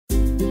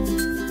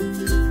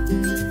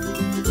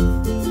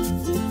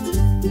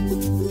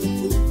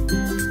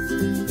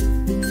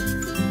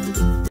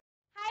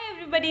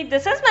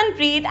this is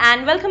Manpreet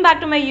and welcome back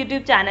to my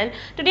YouTube channel.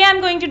 Today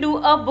I'm going to do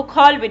a book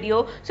haul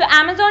video. So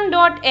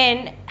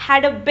Amazon.in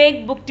had a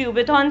big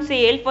Booktube-A-Thon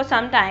sale for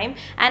some time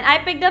and I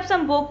picked up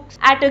some books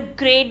at a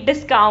great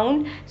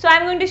discount. So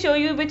I'm going to show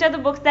you which are the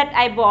books that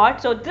I bought.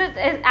 So this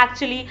is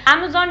actually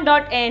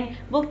Amazon.in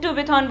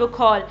Booktube-A-Thon book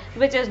haul,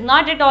 which is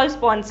not at all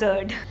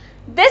sponsored.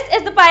 This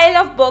is the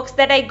pile of books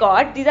that I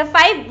got. These are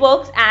 5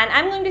 books and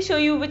I'm going to show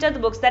you which are the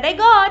books that I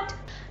got.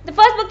 The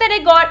first book that I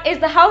got is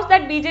The House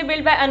That BJ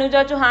Built by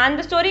Anuja Chauhan.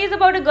 The story is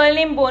about a girl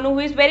named Bonu who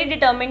is very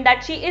determined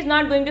that she is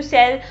not going to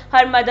sell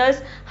her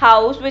mother's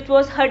house, which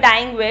was her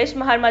dying wish,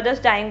 her mother's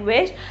dying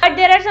wish. But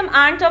there are some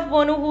aunts of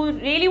Bonu who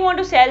really want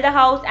to sell the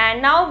house,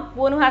 and now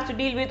Bonu has to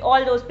deal with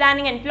all those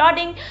planning and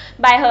plotting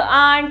by her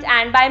aunts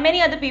and by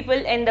many other people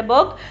in the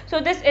book. So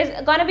this is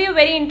gonna be a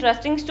very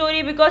interesting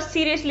story because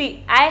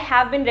seriously, I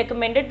have been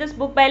recommended this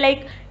book by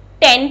like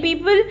 10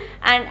 people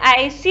and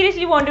I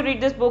seriously want to read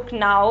this book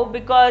now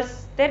because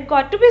there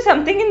got to be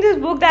something in this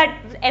book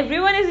that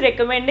everyone is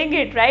recommending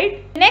it,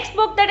 right? The next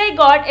book that I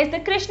got is The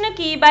Krishna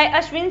Key by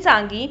Ashwin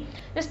Sanghi.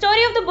 The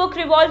story of the book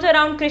revolves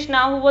around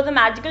Krishna, who was a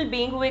magical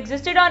being who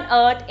existed on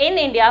earth in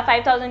India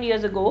 5000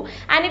 years ago,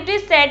 and it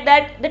is said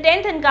that the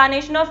 10th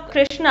incarnation of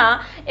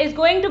Krishna is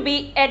going to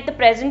be at the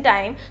present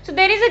time. So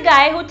there is a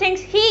guy who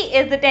thinks he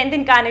is the 10th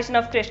incarnation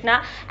of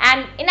Krishna,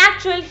 and in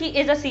actual he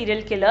is a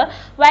serial killer,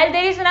 while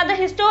there is another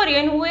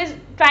historian who is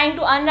trying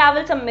to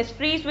unravel some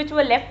mysteries which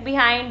were left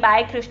behind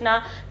by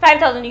Krishna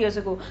 5000 years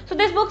ago. So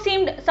this book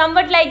seemed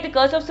somewhat like The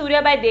Curse of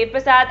Surya by Dev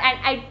Prasad and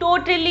I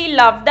totally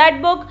loved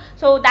that book,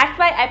 so that's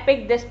why I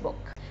picked this book.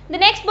 The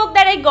next book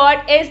that I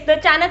got is the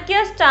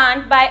Chanakya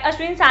Chant by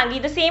Ashwin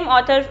Sanghi, the same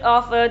author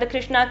of The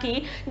Krishna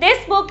Key.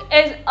 This book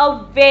is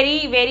a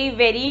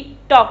very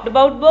talked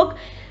about book.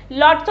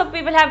 Lots of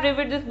people have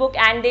reviewed this book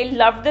and they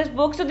loved this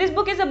book. So this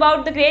book is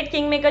about the great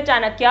kingmaker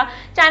Chanakya.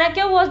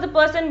 Chanakya was the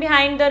person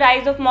behind the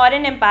rise of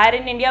Mauryan Empire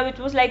in India, which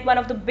was like one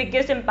of the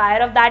biggest empire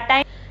of that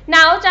time.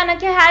 Now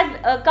Chanakya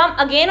has come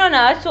again on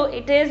earth, so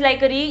it is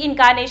like a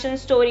reincarnation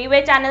story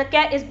where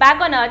Chanakya is back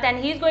on earth and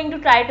he is going to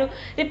try to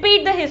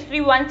repeat the history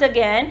once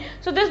again.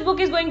 So this book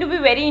is going to be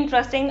very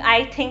interesting,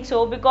 I think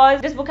so, because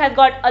this book has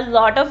got a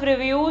lot of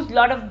reviews,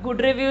 lot of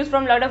good reviews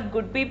from a lot of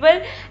good people,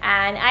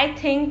 and I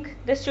think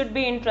this should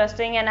be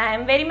interesting and I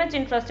am very much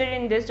interested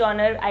in this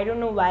genre. I don't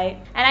know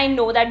why, and I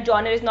know that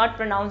genre is not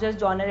pronounced as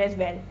genre as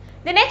well.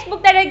 The next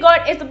book that I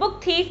got is The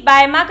Book Thief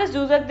by Markus.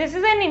 This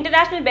is an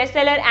international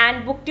bestseller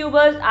and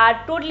booktubers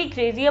are totally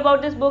crazy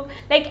about this book.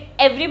 Like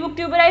every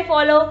booktuber I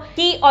follow,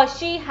 he or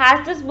she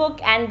has this book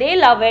and they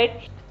love it.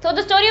 So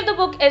the story of the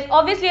book is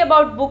obviously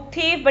about book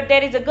thief, but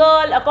there is a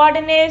girl, a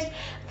cartoonist,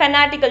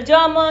 fanatical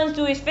Germans,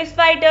 Jewish fist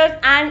fighters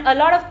and a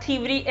lot of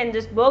thievery in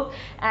this book,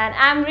 and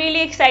I'm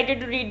really excited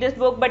to read this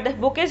book, but the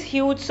book is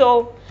huge,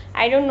 so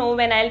I don't know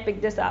when I'll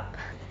pick this up.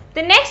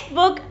 The next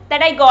book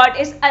that I got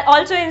is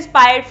also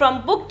inspired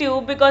from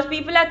Booktube because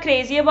people are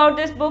crazy about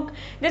this book.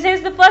 This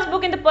is the first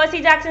book in the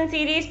Percy Jackson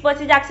series,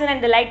 Percy Jackson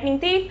and the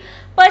Lightning Thief.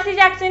 Percy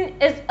Jackson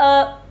is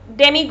a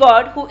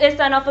demigod who is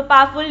son of a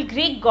powerful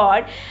Greek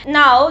god.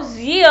 Now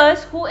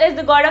Zeus, who is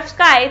the god of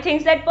sky,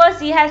 thinks that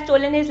Percy has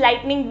stolen his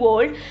lightning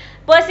bolt.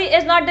 Percy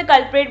is not the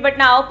culprit, but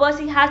now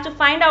Percy has to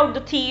find out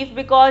the thief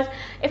because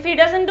if he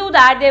doesn't do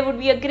that, there would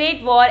be a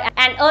great war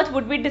and Earth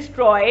would be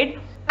destroyed.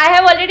 I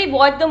have already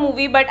watched the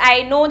movie, but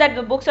I know that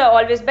the books are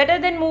always better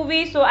than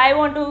movies, so I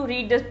want to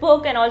read this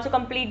book and also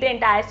complete the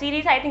entire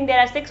series. I think there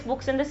are 6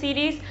 books in the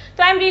series,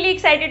 so I'm really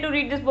excited to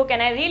read this book and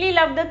I really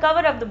love the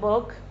cover of the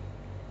book.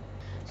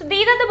 So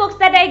these are the books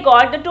that I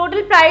got. The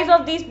total price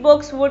of these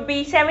books would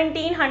be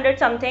 1700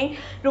 something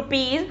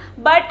rupees,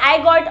 but I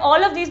got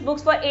all of these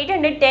books for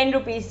 810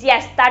 rupees.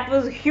 Yes, that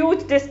was a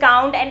huge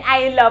discount and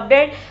I loved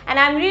it, and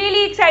I'm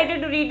really excited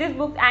to read this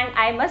book, and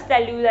I must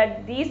tell you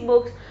that these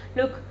books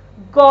look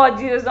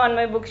gorgeous on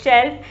my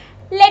bookshelf.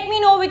 Let me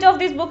know which of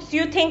these books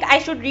you think I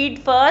should read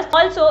first.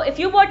 Also, if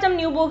you bought some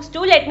new books, do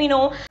let me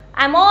know.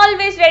 I'm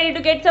always ready to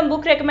get some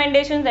book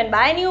recommendations and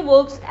buy new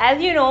books,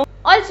 as you know.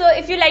 Also,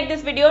 if you like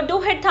this video, do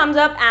hit thumbs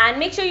up and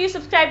make sure you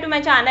subscribe to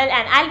my channel,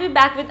 and I'll be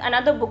back with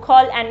another book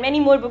haul and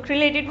many more book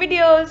related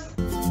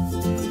videos.